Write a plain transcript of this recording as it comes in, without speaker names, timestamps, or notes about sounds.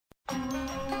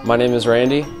My name is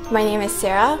Randy. My name is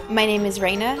Sarah. My name is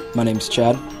Raina. My name is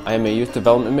Chad. I am a youth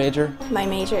development major. My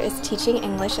major is teaching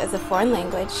English as a foreign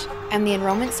language. I'm the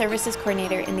Enrollment Services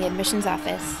Coordinator in the Admissions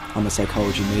Office. I'm a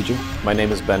psychology major. My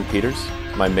name is Ben Peters.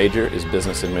 My major is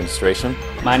business administration.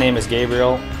 My name is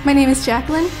Gabriel. My name is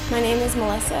Jacqueline. My name is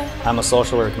Melissa. I'm a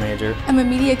social work major. I'm a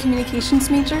media communications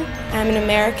major. I'm an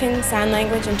American Sign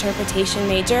Language interpretation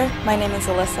major. My name is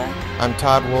Alyssa. I'm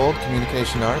Todd Wold,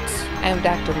 communication arts. I'm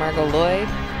Dr. Margot Lloyd,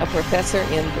 a professor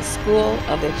in the School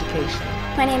of Education.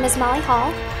 My name is Molly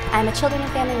Hall. I'm a Children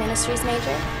and Family Ministries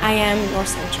major. I am North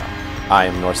Central. I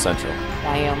am North Central.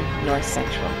 I am North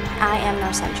Central. I am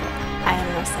North Central. I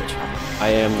am North Central. I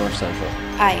am North Central.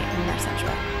 I am North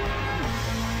Central.